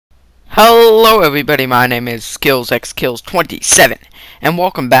Hello everybody, my name is SkillsXKills27 and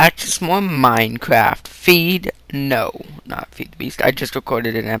welcome back to some more Minecraft. Not Feed the Beast. I just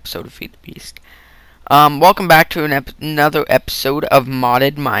recorded an episode of Feed the Beast. Welcome back to another episode of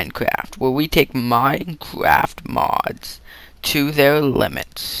Modded Minecraft, where we take Minecraft mods to their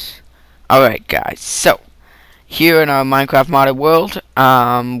limits. Alright guys, so here in our Minecraft modded world,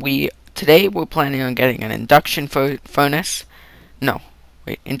 today we're planning on getting an induction furnace.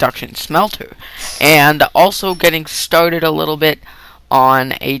 Induction smelter, and also getting started a little bit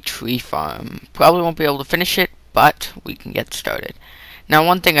on a tree farm. Probably won't be able to finish it, but we can get started. Now,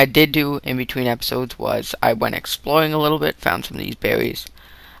 one thing I did do in between episodes was I went exploring a little bit, found some of these berries,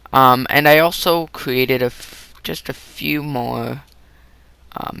 and I also created just a few more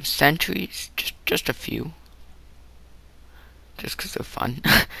sentries, just a few, just because they're fun.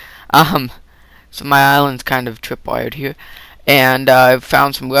 So my island's kind of tripwired here. And I've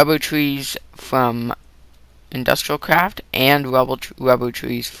found some rubber trees from IndustrialCraft and rubber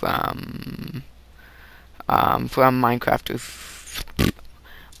trees from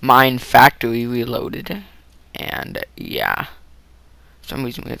MineFactory Reloaded. And yeah, for some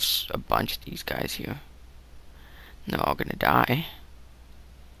reason we have a bunch of these guys here. And they're all gonna die.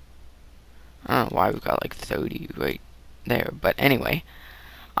 I don't know why we've got like 30 right there, but anyway.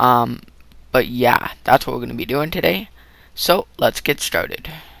 But yeah, that's what we're gonna be doing today. So, let's get started.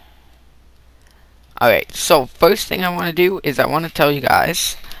 Alright, so first thing I want to do is I want to tell you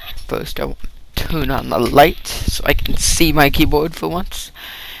guys, first I want to turn on the light so I can see my keyboard for once.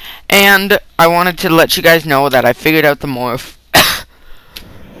 And I wanted to let you guys know that I figured out the morph.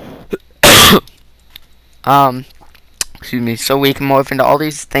 Excuse me, so we can morph into all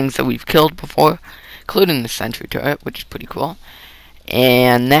these things that we've killed before, including the sentry turret, which is pretty cool.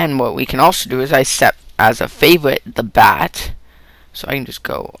 And then what we can also do is I set as a favorite the bat, so I can just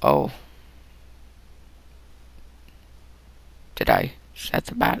go, oh, did I set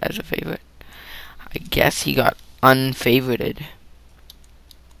the bat as a favorite? I guess he got unfavorited.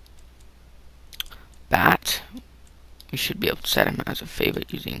 Bat, we should be able to set him as a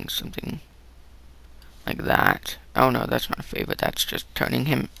favorite using something like that. Oh no, that's not a favorite, that's just turning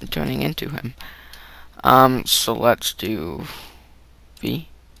into him. So let's do B,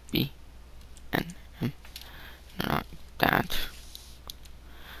 N, M. Not that.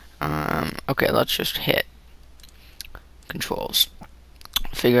 Okay, let's just hit controls.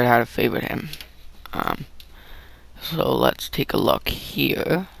 Figure out how to favorite him. So let's take a look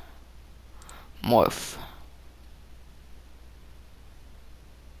here. Morph.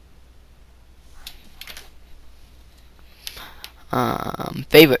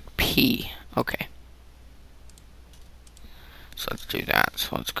 Favorite P. Okay. So let's do that.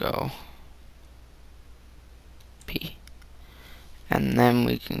 So let's go P. And then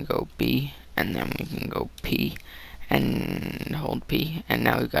we can go B. And then we can go P. And hold P. And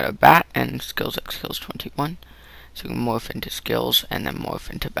now we've got a bat and skills like skills 21. So we can morph into skills and then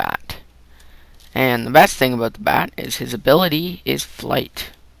morph into bat. And the best thing about the bat is his ability is flight.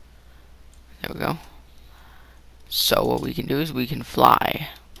 There we go. So what we can do is we can fly.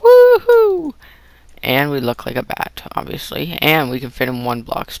 Woohoo! And we look like a bat, obviously. And we can fit in 1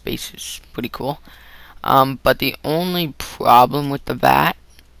 block spaces. Pretty cool. But the only problem with the bat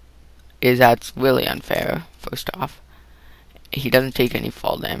is that it's really unfair, first off. He doesn't take any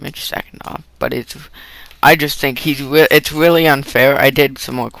fall damage, second off. But I just think it's really unfair. I did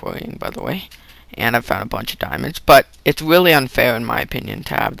some more quarrying, by the way. And I found a bunch of diamonds. But it's really unfair, in my opinion,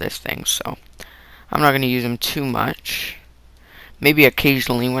 to have this thing. So I'm not going to use him too much. Maybe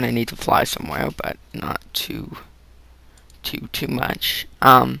occasionally when I need to fly somewhere, but not too much.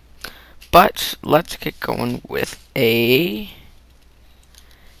 But let's get going with a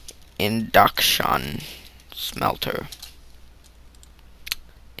induction smelter.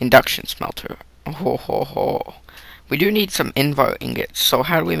 Induction smelter. Ho ho ho. We do need some invar ingots. So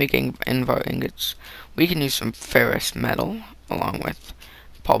how do we make invar ingots? We can use some ferrous metal along with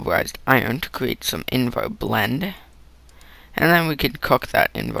pulverized iron to create some invar blend. And then we could cook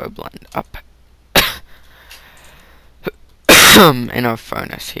that invar blend up in our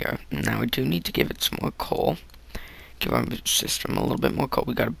furnace here. Now we do need to give it some more coal. Give our system a little bit more coal.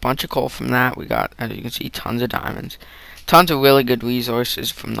 We got a bunch of coal from that. We got, as you can see, tons of diamonds. Tons of really good resources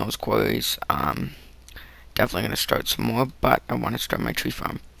from those quarries. Definitely going to start some more, but I want to start my tree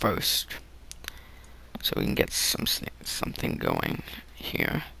farm first. So we can get something going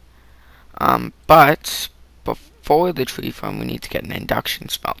here. But before the tree farm, we need to get an induction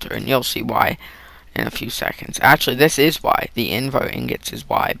smelter, and you'll see why in a few seconds. Actually, this is why. The invar ingots is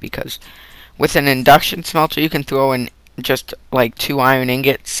why, because with an induction smelter, you can throw in just like 2 iron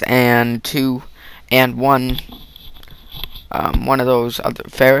ingots and one of those other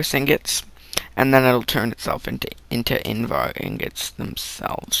ferrous ingots, and then it'll turn itself into invar ingots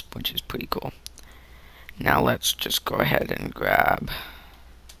themselves, which is pretty cool. Now let's just go ahead and grab,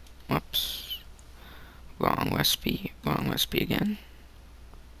 whoops, wrong recipe again.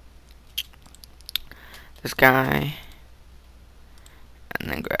 This guy, and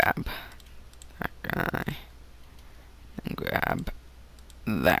then grab that guy, and grab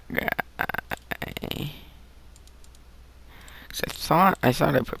that guy. So I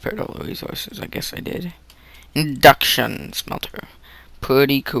thought I prepared all the resources. I guess I did. Induction smelter,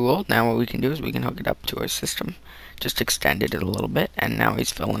 pretty cool. Now what we can do is we can hook it up to our system. Just extended it a little bit, and now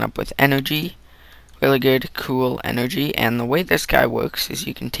he's filling up with energy. Really good, cool energy. And the way this guy works is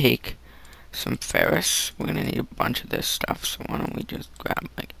you can take some ferrous. We're gonna need a bunch of this stuff, so why don't we just grab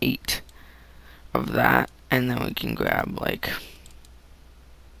like 8 of that, and then we can grab like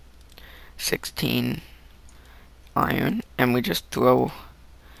 16 iron, and we just throw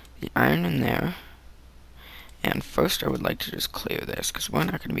the iron in there. And first I would like to just clear this, because we're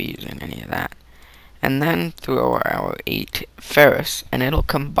not going to be using any of that. And then throw our 8 ferrous, and it'll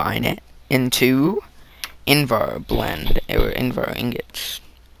combine it into invar blend, or invar ingots.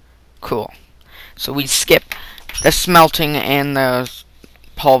 Cool. So we skip the smelting and the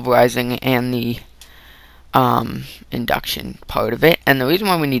pulverizing and the induction part of it. And the reason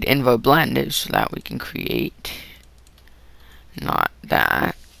why we need invar blend is so that we can create, not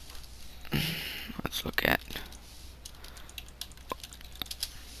that. Let's look at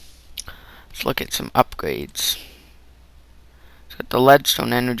some upgrades. It's got the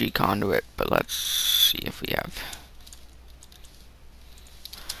leadstone energy conduit, but let's see if we have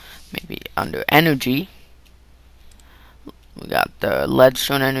maybe under energy. We got the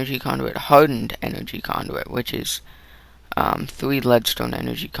leadstone energy conduit, hardened energy conduit, which is 3 leadstone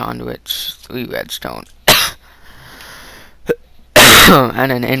energy conduits, 3 redstone,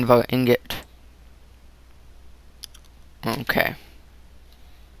 and an invar ingot. Okay.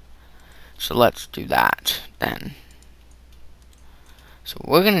 So let's do that then. So what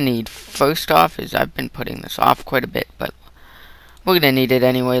we're gonna need first off is, I've been putting this off quite a bit, but we're gonna need it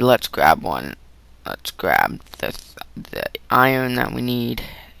anyway. Let's grab one. Let's grab the iron that we need,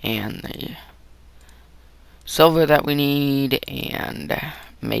 and the silver that we need, and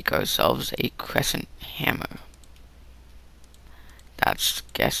make ourselves a crescent hammer.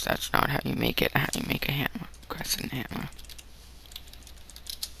 Guess that's not how you make it. How you make a hammer? Crescent hammer.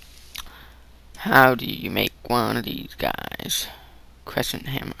 How do you make one of these guys? Crescent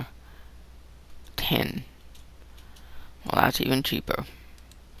hammer. 10. Well, that's even cheaper.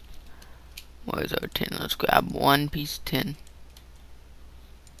 Where's our tin? Let's grab 1 piece of tin.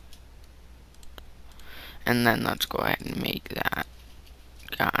 And then let's go ahead and make that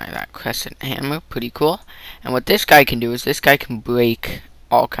guy, that crescent hammer. Pretty cool. And what this guy can do is, this guy can break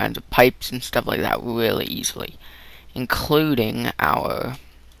all kinds of pipes and stuff like that really easily, including our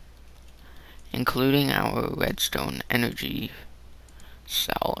redstone energy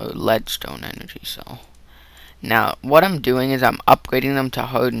cell, or leadstone energy cell. Now what I'm doing is I'm upgrading them to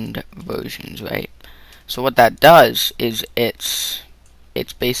hardened versions, right? So what that does is it's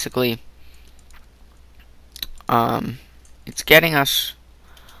basically it's getting us,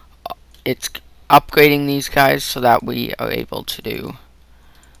 it's upgrading these guys so that we are able to do,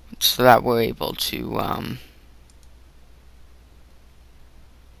 so that we're able to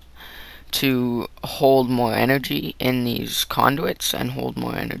hold more energy in these conduits and hold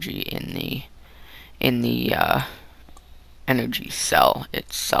more energy in the energy cell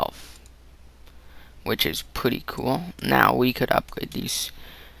itself, which is pretty cool. Now we could upgrade these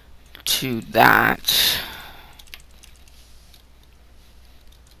to that.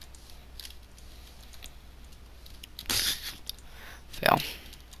 Fail.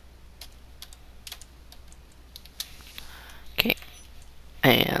 Okay.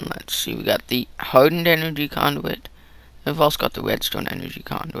 And let's see, we got the hardened energy conduit. We've also got the redstone energy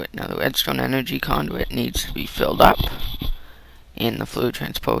conduit. Now the redstone energy conduit needs to be filled up in the fluid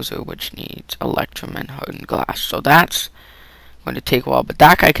transposer, which needs electrum and hardened glass. So that's going to take a while, but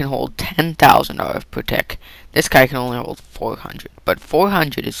that guy can hold 10,000 RF per tick. This guy can only hold 400, but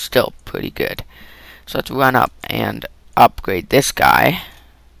 400 is still pretty good. So let's run up and upgrade this guy,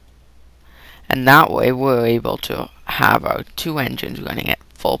 and that way we're able to have our 2 engines running at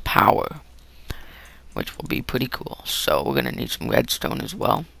full power, which will be pretty cool. So we're gonna need some redstone as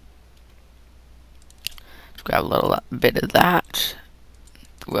well. Let's grab a little bit of that,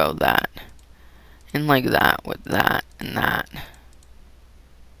 throw that in like that with that and that.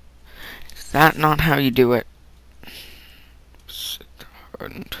 Is that not how you do it?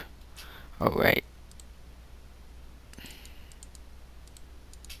 hardened. Alright.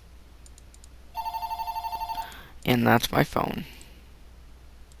 And that's my phone.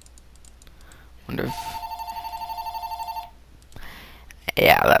 Wonder if...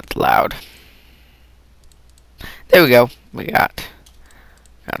 Yeah, that's loud. There we go. We got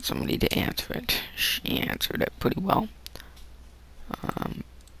somebody to answer it. She answered it pretty well.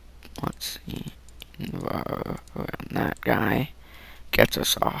 Let's see. Around that guy gets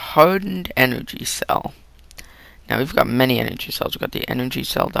us a hardened energy cell. Now we've got many energy cells. We've got the energy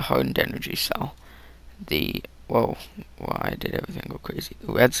cell, the hardened energy cell, the I did everything go crazy.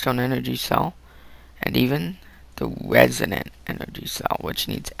 The redstone energy cell, and even the resonant energy cell, which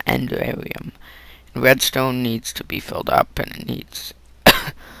needs enderium. Redstone needs to be filled up, and it needs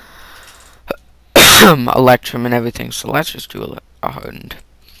electrum and everything. So let's just do a hardened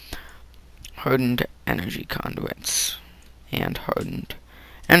energy conduits and hardened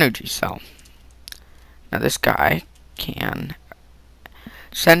energy cell. Now this guy can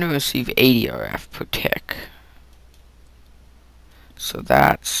send and receive 80 RF per tick. So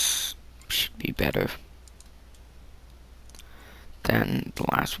that should be better than the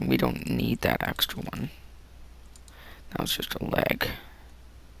last one. We don't need that extra one. That was just a leg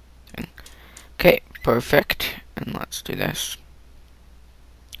thing. Okay, perfect. And let's do this.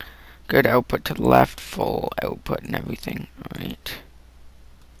 Good output to the left, full output and everything. Alright.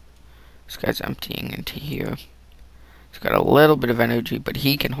 This guy's emptying into here. He's got a little bit of energy, but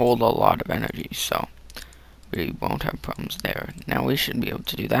he can hold a lot of energy, so we won't have problems there. Now we should be able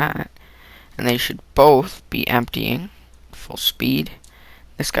to do that. And they should both be emptying full speed.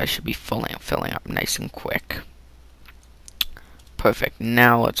 This guy should be filling up nice and quick. Perfect.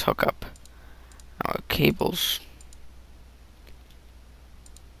 Now let's hook up our cables.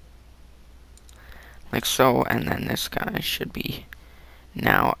 Like so, and then this guy should be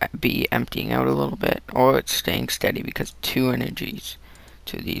now be emptying out a little bit, or it's staying steady because two of these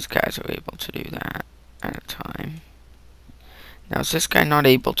guys are able to do that at a time. Now is this guy not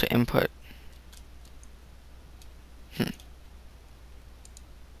able to input?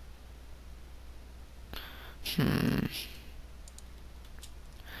 So I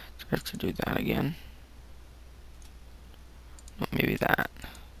have to do that again. No, maybe that.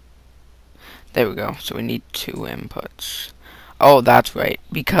 There we go. So we need two inputs. Oh, that's right.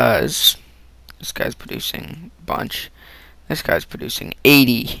 Because this guy's producing a bunch. This guy's producing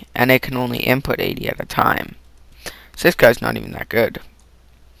 80, and it can only input 80 at a time. So this guy's not even that good.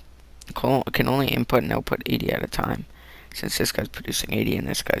 It can only input and output 80 at a time. Since this guy's producing 80 and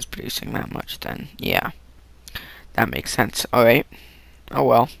this guy's producing that much, then yeah. That makes sense. Alright. Oh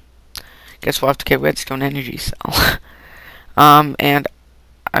well. Guess we'll have to get redstone energy cell. And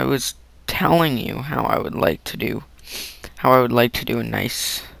I was telling you how I would like to do a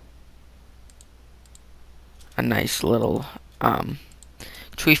nice little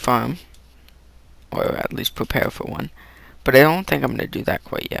tree farm, or at least prepare for one. But I don't think I'm gonna do that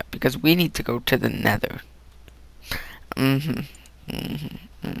quite yet because we need to go to the Nether.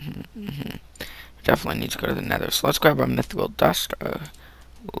 Definitely need to go to the Nether. So let's grab our mythical dust,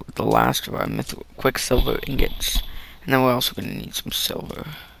 the last of our mythical quicksilver ingots, and then we're also gonna need some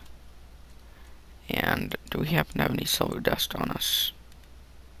silver. And do we happen to have any silver dust on us?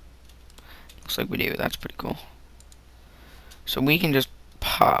 Looks like we do. That's pretty cool. So we can just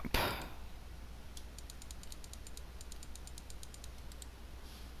pop.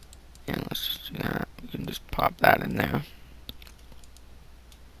 And let's just do that. We can just pop that in there.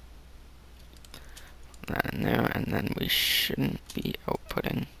 That in there, and then we shouldn't be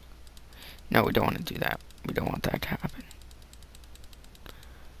outputting. No, we don't want to do that. We don't want that to happen.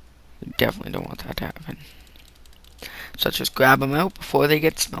 We definitely don't want that to happen. So let's just grab them out before they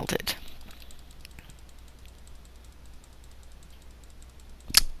get smelted.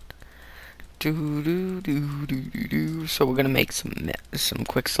 So we're gonna make some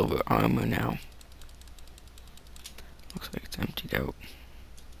quicksilver armor now. Looks like it's emptied out.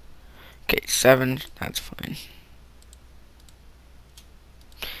 Okay, 7. That's fine.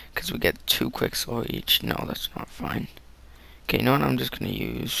 Because we get 2 quicksilver each. No, that's not fine. Okay, you know what? I'm just gonna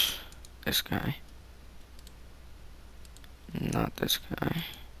use this guy. Not this guy.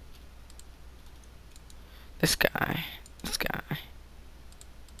 This guy. This guy.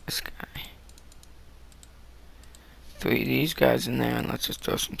 This guy. 3 of these guys in there, and let's just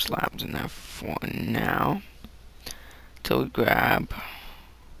throw some slabs in there for now. Till we grab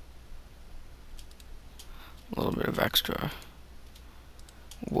a little bit of extra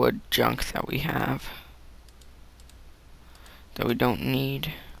wood junk that we have that we don't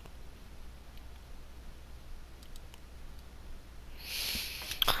need.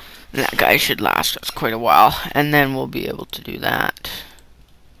 And that guy should last us quite a while. And then we'll be able to do that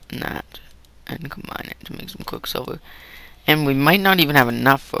and that and combine it to make some quicksilver. And we might not even have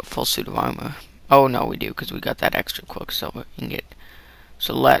enough for a full suit of armor. Oh no, we do, because we got that extra quicksilver ingot.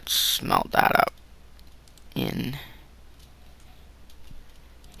 So let's smelt that up in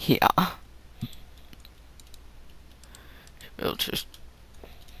here. We'll just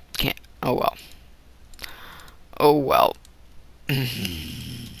can't. Oh well. Oh well. Okay,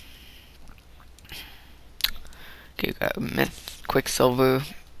 we got myth quicksilver.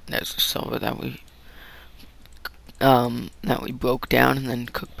 There's the silver that we broke down and then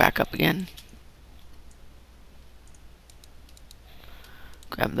cooked back up again.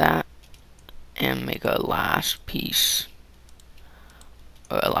 Grab that and make a last piece,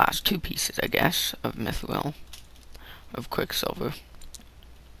 or a last two pieces, I guess, of mithril, of quicksilver.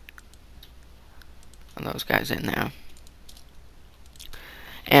 And those guys in there.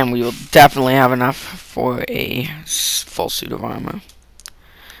 And we will definitely have enough for a full suit of armor.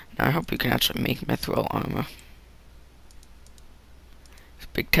 Now I hope you can actually make mithril armor. It's a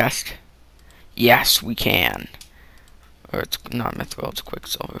big test. Yes, we can. Or it's not mithril, it's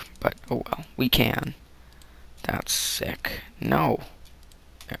quicksilver. But, oh well, we can. That's sick. No.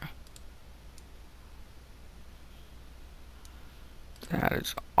 There. That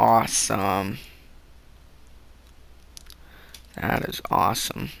is awesome. That is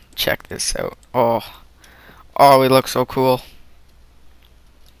awesome. Check this out. Oh. Oh, we look so cool.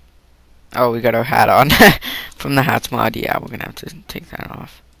 Oh, we got our hat on. From the hats mod. Yeah, we're gonna have to take that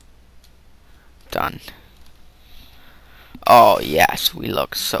off. Done. Oh, yes, we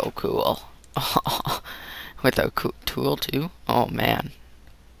look so cool. With our tool, too. Oh, man.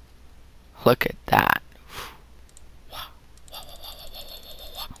 Look at that.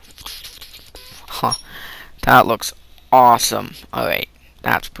 Huh. That looks awesome. Alright,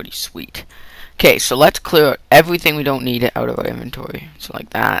 that's pretty sweet. Okay, so let's clear everything we don't need out of our inventory. So like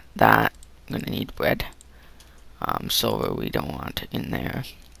that. I'm gonna need bread. Silver we don't want in there.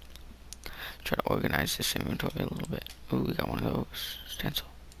 Try to organize this inventory a little bit. Ooh, we got one of those. Stencil.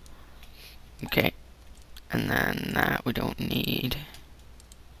 Okay. And then that we don't need.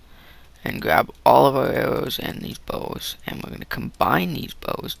 And grab all of our arrows and these bows. And we're going to combine these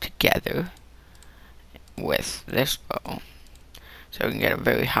bows together with this bow. So we can get a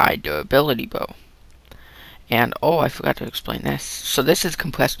very high durability bow. And, oh, I forgot to explain this. So this is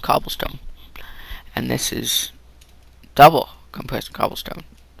compressed cobblestone. And this is double compressed cobblestone.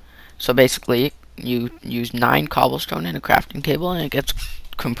 So basically, you use 9 cobblestone in a crafting table, and it gets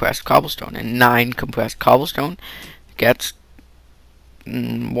compressed cobblestone. And 9 compressed cobblestone gets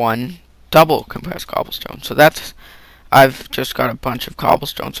 1 double compressed cobblestone. So that's, I've just got a bunch of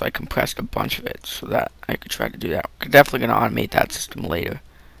cobblestone, so I compressed a bunch of it, so that I could try to do that. We're definitely going to automate that system later.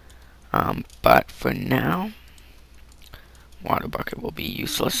 But for now, water bucket will be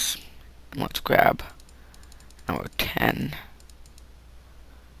useless. Let's grab our 10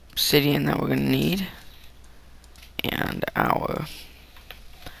 obsidian that we're going to need, and our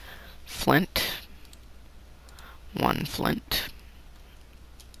flint, 1 flint,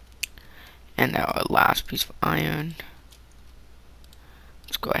 and our last piece of iron.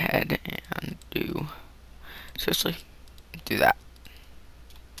 Let's go ahead and do, seriously, do that,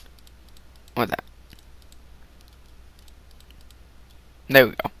 or that. There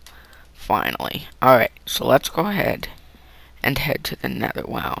we go. Finally. Alright, so let's go ahead and head to the nether.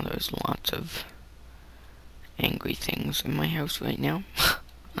 Wow, there's lots of angry things in my house right now.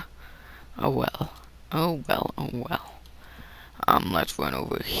 Oh well. Oh well, oh well. Let's run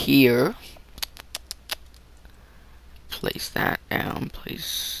over here. Place that down,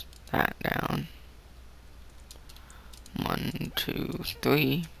 place that down. 1, 2,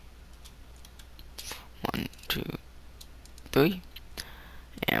 3. 1, 2, 3.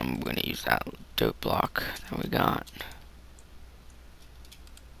 And we're gonna use that dirt block that we got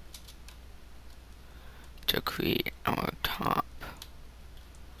to create our top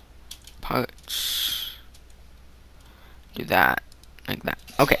parts. Do that, like that.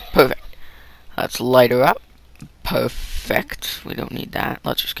 Okay, perfect. Let's light her up. Perfect. We don't need that.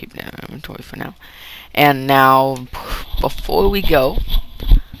 Let's just keep it in our inventory for now. And now, before we go,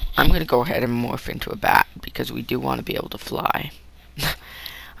 I'm going to go ahead and morph into a bat, because we do want to be able to fly.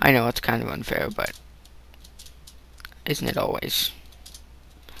 I know it's kind of unfair, but isn't it always?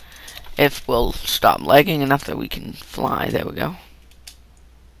 If we'll stop lagging enough that we can fly, there we go.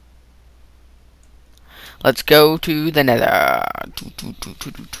 Let's go to the nether.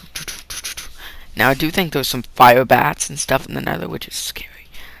 Now I do think there's some fire bats and stuff in the nether, which is scary.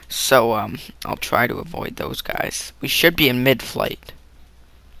 So I'll try to avoid those guys. We should be in mid-flight.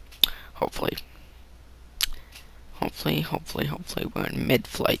 Hopefully. Hopefully we're in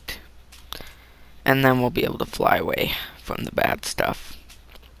mid-flight. And then we'll be able to fly away from the bad stuff.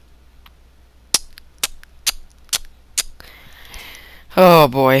 Oh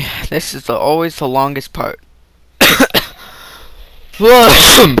boy, this is always the longest part.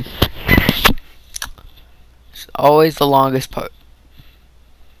 It's always the longest part.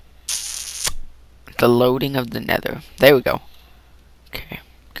 The loading of the nether. There we go. Okay.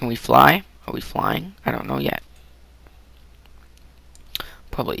 Can we fly? Are we flying? I don't know yet.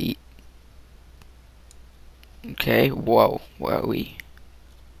 Probably eat. Okay. Whoa. Where are we?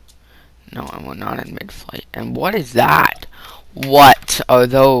 No, we're not in mid-flight. And what is that? What are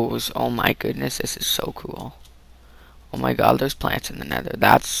those? Oh my goodness, this is so cool. Oh my god, there's plants in the nether.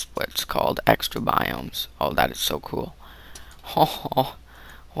 That's what's called extra biomes. Oh, that is so cool. Oh,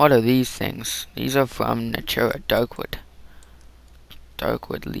 what are these things? These are from Natura, Darkwood.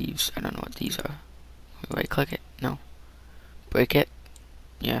 Darkwood leaves. I don't know what these are. Right click it? No. Break it?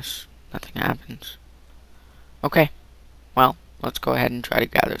 Yes. Nothing happens. Okay. Well, let's go ahead and try to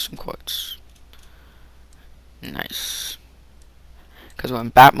gather some quartz. Nice. Because we're in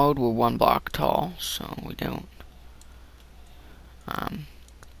bat mode, we're 1 block tall, so we don't.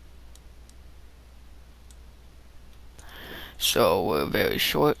 So we're very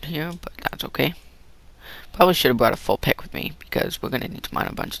short here, but that's okay. Probably should have brought a full pick with me, because we're going to need to mine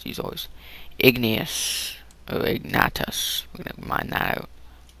a bunch of these ores. Igneous, or Ignatus, we're going to mine that out.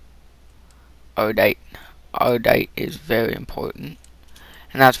 Ardite. Ardite is very important.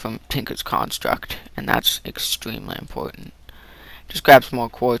 And that's from Tinker's Construct, and that's extremely important. Just grab some more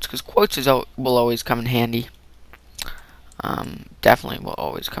quartz, because quartz will always come in handy. Definitely will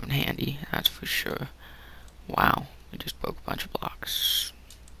always come in handy, that's for sure. Wow, we just broke a bunch of blocks.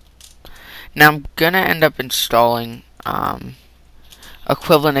 Now I'm gonna end up installing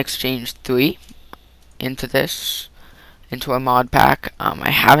Equivalent Exchange 3 into our mod pack. I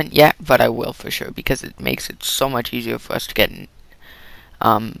haven't yet, but I will for sure, because it makes it so much easier for us to get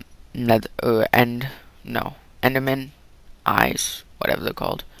Enderman eyes, whatever they're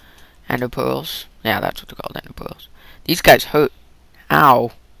called. Ender pearls. Yeah, that's what they're called, ender pearls. These guys hurt.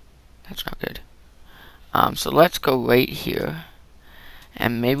 Ow. That's not good. So let's go right here.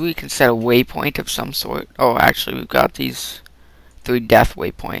 And maybe we can set a waypoint of some sort. Oh, actually, we've got these 3 death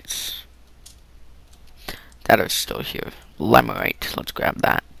waypoints that are still here. Lemurite. Let's grab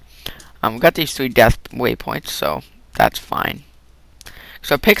that. We've got these 3 death waypoints, so that's fine.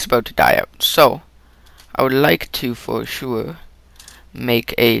 So our pick's about to die out. So I would like to, for sure,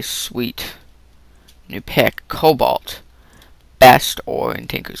 make a sweet new pick. Cobalt. Best ore in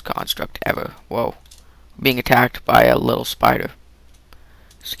Tinker's Construct ever. Whoa. Being attacked by a little spider.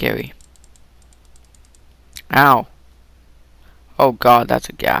 Scary. Ow. Oh god, that's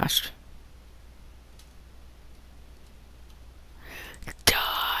a ghast.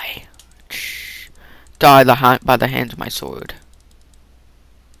 Die. Die by the hands of my sword.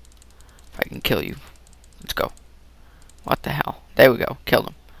 If I can kill you. Let's go. What the hell? There we go. Killed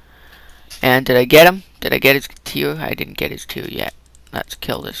him. And did I get him? Did I get his tier? I didn't get his tier yet. Let's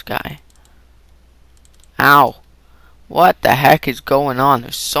kill this guy. Ow. What the heck is going on?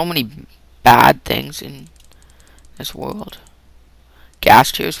 There's so many bad things in this world.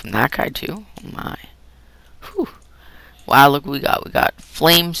 Gas tiers from that guy too? Oh my. Whew. Wow, look what we got. We got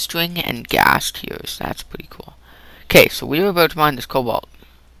flame string and gas tiers. That's pretty cool. Okay, so we were about to mine this cobalt.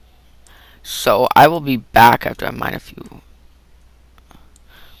 So I will be back after I mine a few.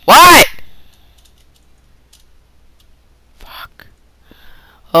 What? Fuck.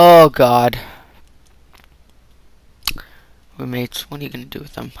 Oh god. Roommates, what are you gonna do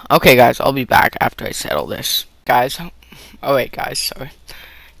with them? Okay guys, I'll be back after I settle this. Guys, oh wait guys, sorry.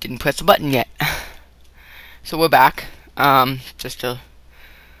 Didn't press the button yet. So we're back. Just a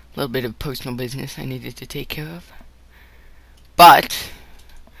little bit of personal business I needed to take care of. But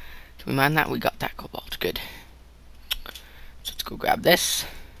do we mind that? We got that cobalt. Good. So let's go grab this.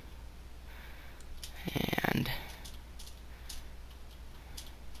 And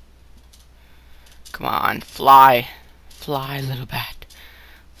come on, fly. Fly, little bat.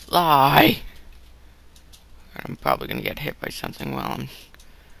 Fly. I'm probably gonna get hit by something while I'm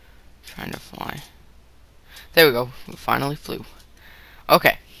trying to fly. There we go. We finally flew.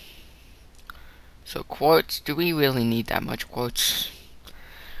 Okay. So quartz. Do we really need that much quartz?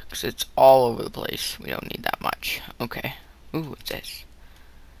 Because it's all over the place. We don't need that much. Okay. Ooh, what's this?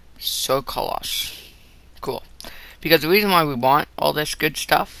 So coloss. Cool. Because the reason why we want all this good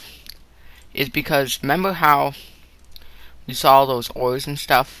stuff is because remember how we saw all those ores and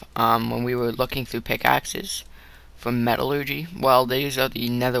stuff when we were looking through pickaxes for metallurgy? Well, these are the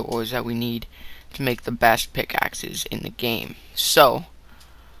nether ores that we need to make the best pickaxes in the game. So,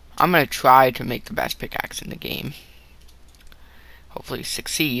 I'm going to try to make the best pickaxe in the game. Hopefully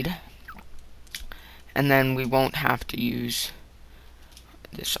succeed. And then we won't have to use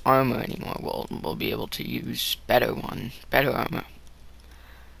this armor anymore. We'll be able to use better armor.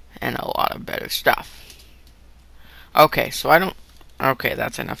 And a lot of better stuff. Okay, so okay,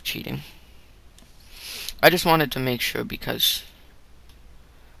 that's enough cheating. I just wanted to make sure because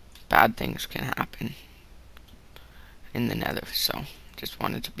bad things can happen in the nether, so just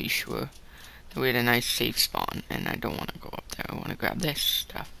wanted to be sure that we had a nice safe spawn, and I don't want to go up there. I want to grab this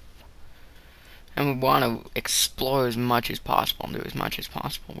stuff. And we want to explore as much as possible and do as much as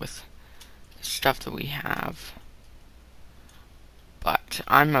possible with the stuff that we have. But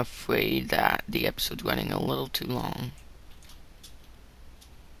I'm afraid that the episode's running a little too long.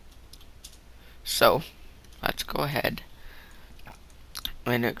 So, let's go ahead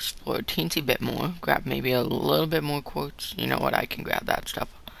and explore a teensy bit more. Grab maybe a little bit more quartz. You know what, I can grab that stuff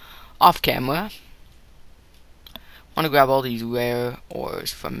off camera. Want to grab all these rare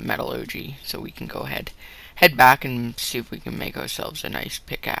ores from metallurgy so we can go ahead, head back and see if we can make ourselves a nice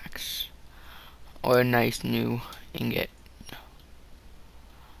pickaxe. Or a nice new ingot.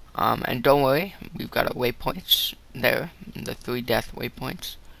 And don't worry, we've got our waypoints there, the 3 death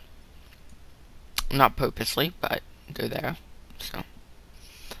waypoints. Not purposely, but they're there. So,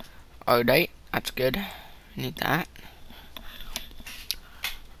 alright, that's good. Need that.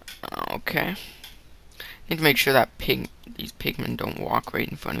 Okay. Need to make sure that these pigmen don't walk right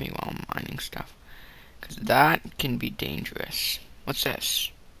in front of me while I'm mining stuff, because that can be dangerous. What's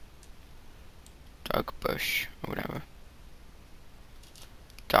this? Dark bush or whatever.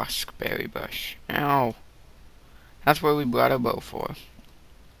 Duskberry bush. Ow. That's where we brought our bow for.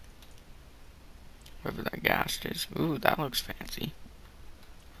 Whatever that ghast is. Ooh, that looks fancy.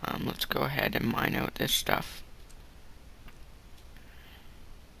 Let's go ahead and mine out this stuff.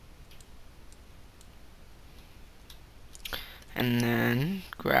 And then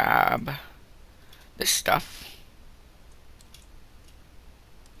grab this stuff.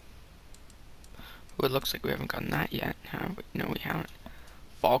 Ooh, it looks like we haven't gotten that yet, have we? No, we haven't.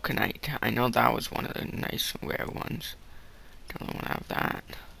 Vulcanite. I know that was one of the nice rare ones. Don't want to have that.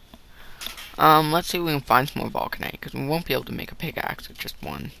 Let's see if we can find some more vulcanite, because we won't be able to make a pickaxe with just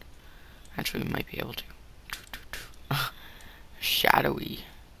one. Actually, we might be able to. Shadowy.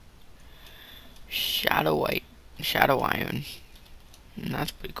 Shadow iron.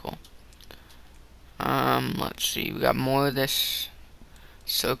 That's pretty cool. Let's see. We got more of this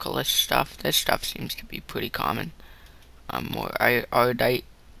circular stuff. This stuff seems to be pretty common. More iodite.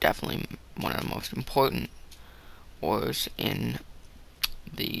 Definitely one of the most important ores in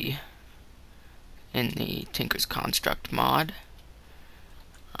the Tinker's Construct mod.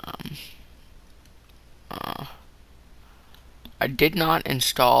 I did not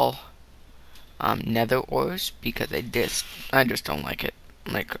install nether ores because I just don't like it.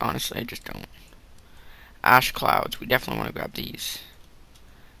 Like, honestly, I just don't. Ash clouds, we definitely want to grab these,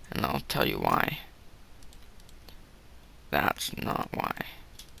 and I'll tell you why. That's not why.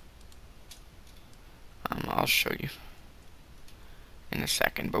 I'll show you in a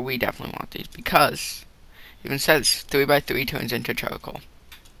second, but we definitely want these because it even says 3x3 turns into charcoal.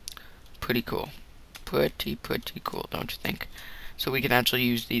 Pretty cool. Pretty cool, don't you think? So we can actually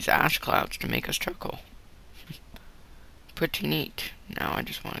use these ash clouds to make us charcoal. Pretty neat. Now I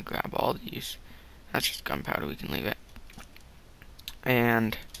just want to grab all these. That's just gunpowder, we can leave it.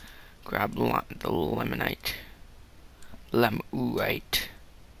 And grab the lemonite. Lemurite.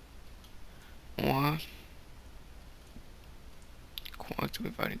 Or quartz,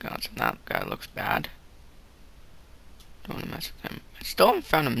 we've already got some. That guy looks bad. Don't want to mess with him. I still haven't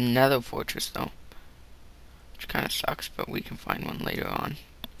found a nether fortress though, which kind of sucks, but we can find one later on.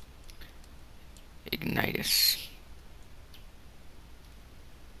 Ignitus.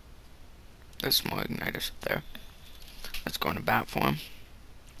 There's more Ignitus up there. Let's go into bat form.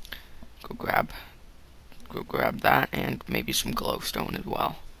 Go grab that, and maybe some glowstone as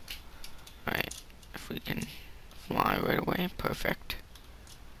well. Alright, if we can fly right away, perfect.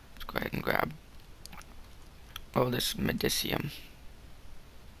 Let's go ahead and grab, oh, this medicium.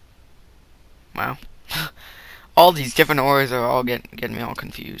 Wow. All these different ores are all getting me all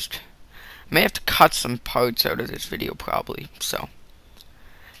confused. I may have to cut some parts out of this video probably, so,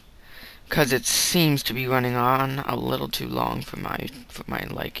 because it seems to be running on a little too long for my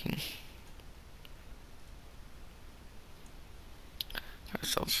liking.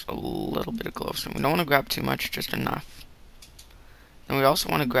 Ourselves a little bit of glowstone. We don't want to grab too much, just enough. And we also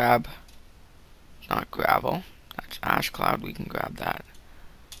want to grab, not gravel, that's ash cloud, we can grab that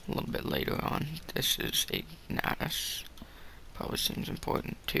a little bit later on. This is a Natus. Probably seems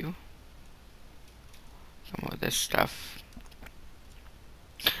important too. Some of this stuff.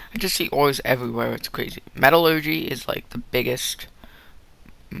 I just see ores everywhere, it's crazy. Metallurgy is like the biggest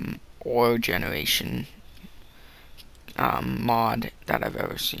ore generation mod that I've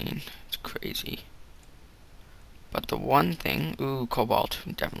ever seen. It's crazy. But the one thing, ooh, cobalt,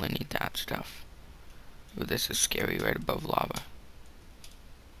 we definitely need that stuff. Ooh, this is scary right above lava.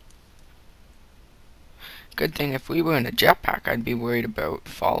 Good thing if we were in a jetpack, I'd be worried about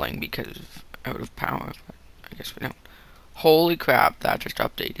falling because of out of power, but I guess we don't. Holy crap, that just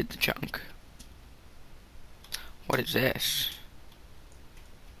updated the chunk. What is this?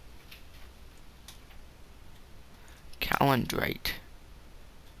 Calendrite.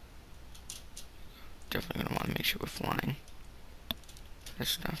 Definitely gonna want to make sure we're flying. This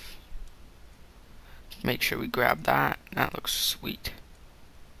stuff. Make sure we grab that. That looks sweet.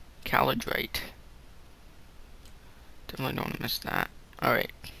 Calendrite. Definitely don't want to miss that.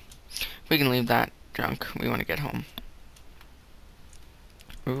 Alright. We can leave that junk. We want to get home.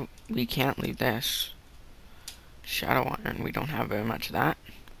 Ooh, we can't leave this. Shadow iron. We don't have very much of that.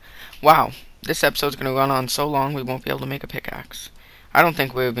 Wow. This episode's going to run on so long we won't be able to make a pickaxe. I don't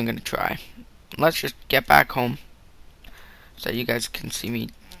think we're even going to try. Let's just get back home so that you guys can see me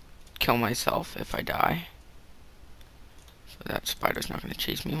kill myself if I die. So that spider's not going to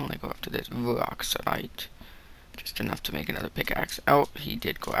chase me when I go after this rocksolite. Just enough to make another pickaxe. Oh, he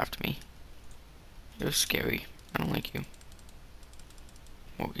did go after me. You're scary. I don't like you.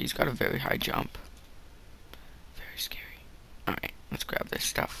 Oh, he's got a very high jump. Very scary. Alright, let's grab this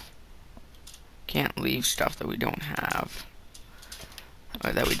stuff. Can't leave stuff that we don't have.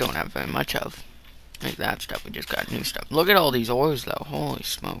 Or that we don't have very much of. Like that stuff, we just got new stuff. Look at all these ores though, holy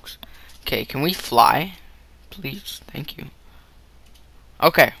smokes. Okay, can we fly? Please, thank you.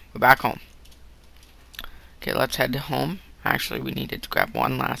 Okay, we're back home. Okay, let's head home. Actually, we needed to grab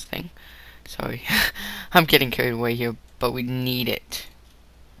one last thing. Sorry, I'm getting carried away here, but we need it.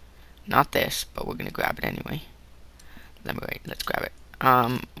 Not this, but we're gonna grab it anyway. Let's grab it.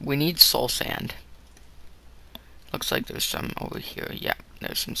 We need soul sand. Looks like there's some over here. Yeah,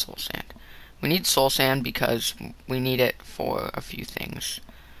 there's some soul sand. We need soul sand because we need it for a few things.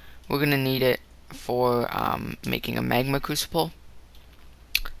 We're gonna need it for making a magma crucible.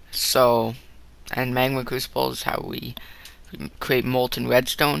 So, and magma crucible is how we create molten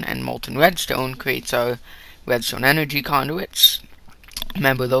redstone, and molten redstone creates our redstone energy conduits.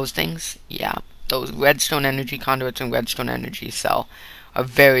 Remember those things? Yeah, those redstone energy conduits and redstone energy cell are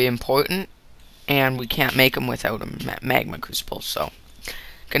very important, and we can't make them without a magma crucible. So,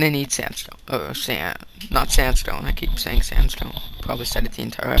 gonna need sandstone, or sand, not sandstone. I keep saying sandstone. Probably said it the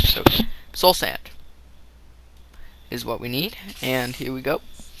entire episode. Soul sand is what we need, and here we go.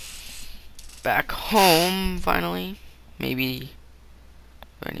 Back home, finally. Maybe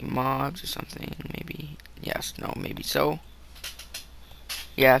any mobs or something. Maybe yes, no, maybe so.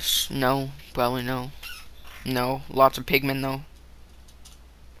 Yes, no, probably no. No, lots of pigmen though.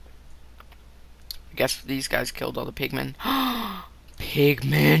 I guess these guys killed all the pigmen.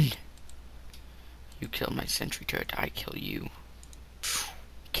 Pigmen! You killed my sentry turret, I kill you.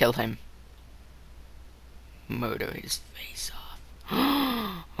 Kill him. Murder his face off.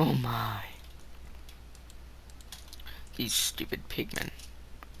 Oh my. These stupid pigmen.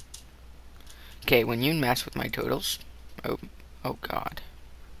 Okay, when you mess with my turtles... Oh god.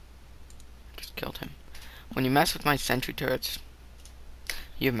 Just killed him. When you mess with my sentry turrets,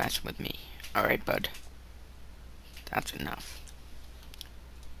 you mess with me. Alright, bud. That's enough.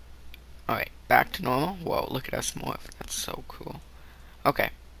 Alright, back to normal. Whoa, look at us morph. That's so cool. Okay.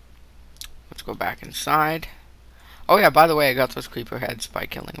 Let's go back inside. Oh yeah, by the way, I got those creeper heads by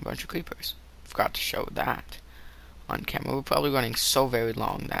killing a bunch of creepers. Forgot to show that on camera. We're probably running so very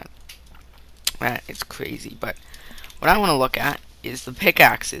long that it's crazy. But what I want to look at is the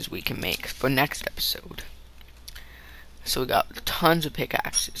pickaxes we can make for next episode. So we got tons of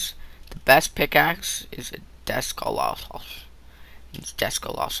pickaxes. The best pickaxe is a Descolossus. It's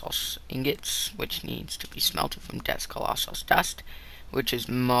Descolossus ingots, which needs to be smelted from Descolossus dust, which is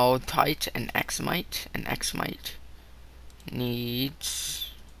Maltite and Exmite. And Exmite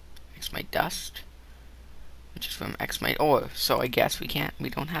needs Exmite dust, which is from Exmite ore. So I guess we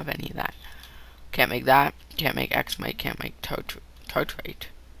don't have any of that. Can't make that. Can't make Exmite. Can't make tartrate.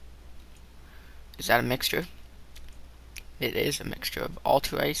 Is that a mixture? It is a mixture of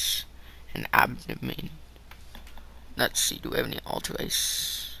alterice and abdomen. Let's see, do we have any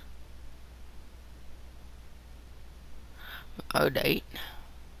alterice? Iodite.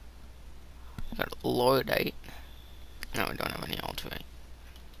 Got lordite. No, we don't have any alterate.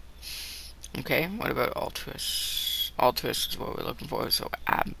 Okay, what about altruist? Altruist is what we're looking for, so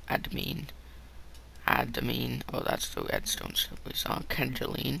admin. Oh, that's the redstone stuff we saw.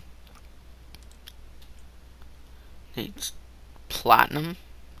 Kenjaline. Needs platinum,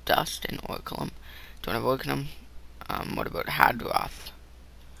 dust, and orichalcum. Don't have orichalcum. What about Hadroth?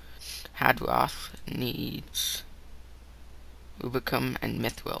 Hadroth needs rubicum and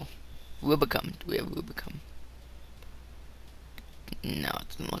mithril. Rubicum. Do we have rubicum? No, it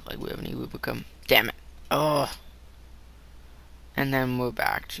doesn't look like we have any rubicum. Damn it. Oh. And then we're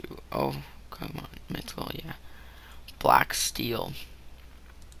back to, oh, come on, mithril, yeah. Black steel.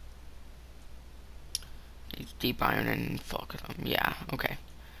 Needs deep iron and fulcrum. Yeah, okay.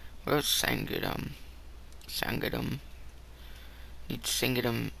 What else? Sangadum. Needs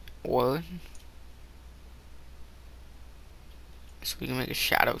Sangadum ore. So we can make a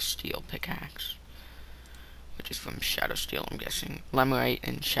shadow steel pickaxe. Which is from shadow steel, I'm guessing. Lemerite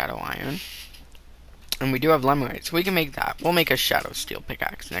and shadow iron. And we do have lemerite, so we can make that. We'll make a shadow steel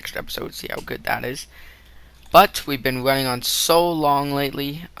pickaxe next episode, see how good that is. But we've been running on so long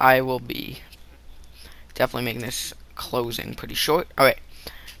lately, I will be definitely making this closing pretty short. Alright,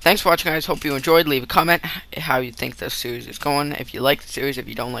 thanks for watching, guys. Hope you enjoyed. Leave a comment how you think the series is going. If you like the series, if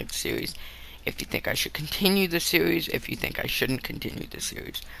you don't like the series. If you think I should continue the series, if you think I shouldn't continue the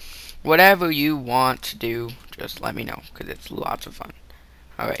series. Whatever you want to do, just let me know, because it's lots of fun.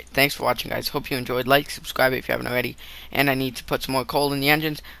 Alright, thanks for watching, guys. Hope you enjoyed. Like, subscribe if you haven't already. And I need to put some more coal in the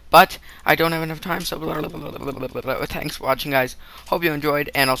engines, but I don't have enough time, so thanks for watching, guys. Hope you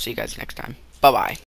enjoyed, and I'll see you guys next time. Bye-bye.